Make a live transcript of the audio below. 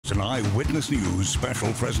It's an Eyewitness News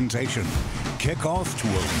special presentation. Kickoff to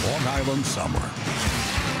a Long Island summer.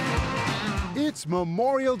 It's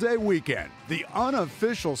Memorial Day weekend, the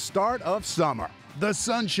unofficial start of summer. The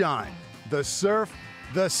sunshine, the surf,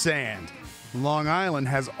 the sand. Long Island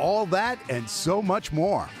has all that and so much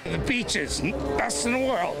more. The beaches, best in the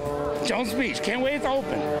world. Jones Beach, can't wait to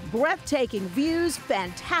open. Breathtaking views,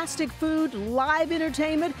 fantastic food, live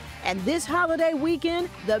entertainment, and this holiday weekend,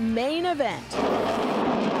 the main event.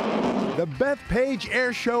 The Bethpage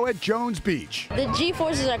Air Show at Jones Beach. The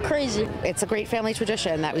G-forces are crazy. It's a great family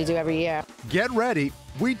tradition that we do every year. Get ready.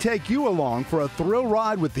 We take you along for a thrill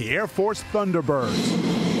ride with the Air Force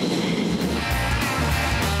Thunderbirds.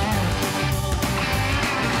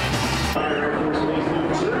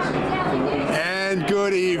 And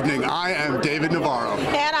good evening. I am David Novarro.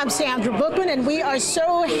 And I'm Sandra Bookman, and we are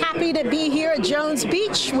so happy to be here at Jones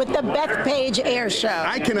Beach with the Bethpage Air Show.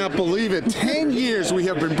 I cannot believe it. 10 years we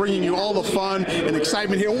have been bringing you all the fun and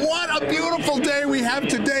excitement here. What a beautiful day we have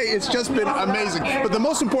today. It's just been amazing. But the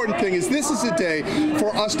most important thing is this is a day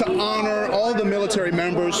for us to honor all the military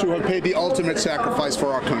members who have paid the ultimate sacrifice for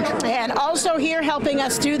our country. And also here helping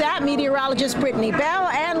us do that, meteorologist Brittany Bell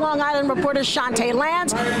and Long Island reporter Chantee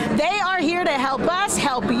Lans. They are here to help us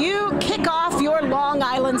help you kick off your Long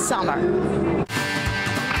Island summer.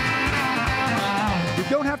 You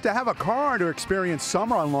don't have to have a car to experience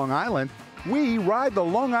summer on Long Island. We ride the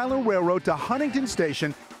Long Island Railroad to Huntington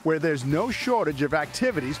Station, where there's no shortage of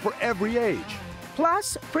activities for every age.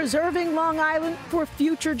 Plus, preserving Long Island for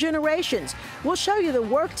future generations. We'll show you the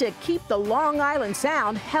work to keep the Long Island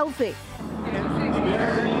Sound healthy.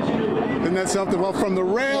 Isn't that something? Well, from the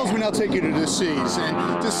rails, we now take you to the seas.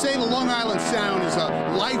 And to say the Long Island Sound is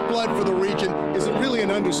a lifeblood for the region is really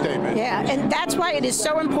an understatement. Yeah, and that's why it is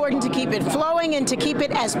so important to keep it flowing and to keep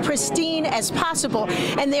it as pristine as possible.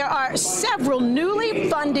 And there are several newly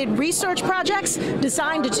funded research projects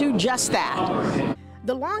designed to do just that.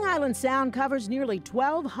 The Long Island Sound covers nearly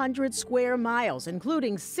 1,200 square miles,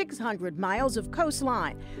 including 600 miles of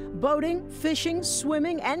coastline. Boating, fishing,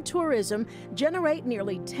 swimming, and tourism generate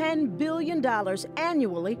nearly $10 billion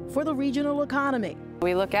annually for the regional economy.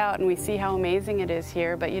 We look out and we see how amazing it is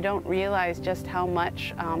here, but you don't realize just how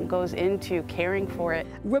much goes into caring for it.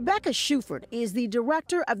 Rebecca Shuford is the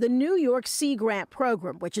director of the New York Sea Grant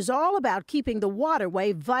Program, which is all about keeping the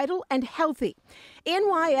waterway vital and healthy.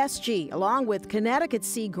 NYSG, along with Connecticut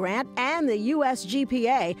Sea Grant and the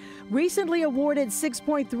USGPA, recently awarded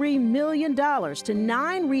 $6.3 million to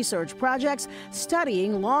 9 research projects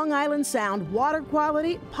studying Long Island Sound water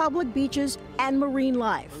quality, public beaches, and marine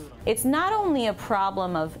life. It's not only a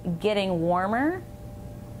problem of getting warmer,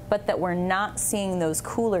 but that we're not seeing those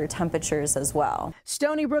cooler temperatures as well.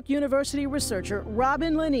 Stony Brook University researcher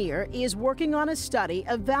Robin Lanier is working on a study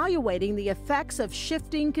evaluating the effects of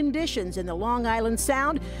shifting conditions in the Long Island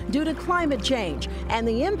Sound due to climate change and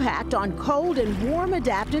the impact on cold and warm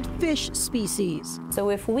adapted fish species.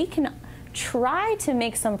 So if we can try to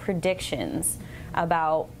make some predictions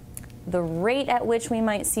about the rate at which we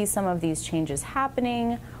might see some of these changes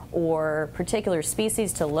happening, or particular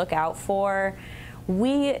species to look out for,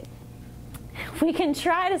 we can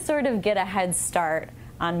try to sort of get a head start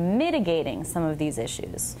on mitigating some of these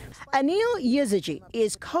issues. Anil Yiziji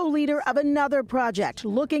is co-leader of another project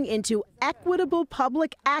looking into equitable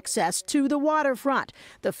public access to the waterfront.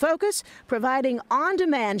 The focus, providing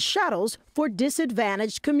on-demand shuttles for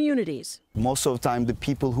disadvantaged communities. Most of the time, the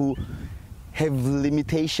people who have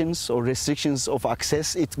limitations or restrictions of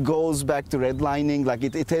access, it goes back to redlining, like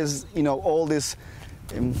it has, you know, all this,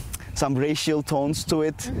 some racial tones to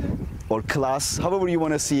it, or class, however you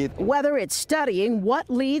want to see it. Whether it's studying what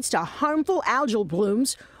leads to harmful algal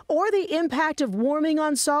blooms or the impact of warming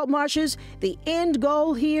on salt marshes, the end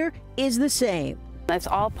goal here is the same. It's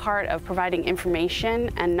all part of providing information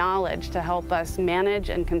and knowledge to help us manage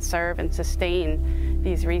and conserve and sustain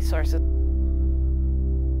these resources.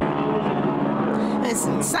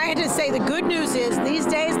 As scientists say, the good news is these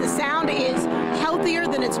days the sound is healthier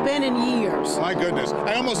than it's been in years. My goodness.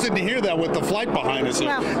 I almost didn't hear that with the flight behind us.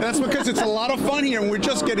 Well, that's because it's a lot of fun here and we're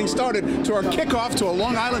just getting started to our kickoff to a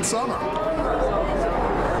Long Island summer.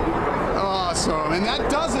 Awesome. And that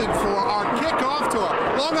does it for our kickoff to a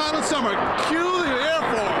Long Island summer. Cue the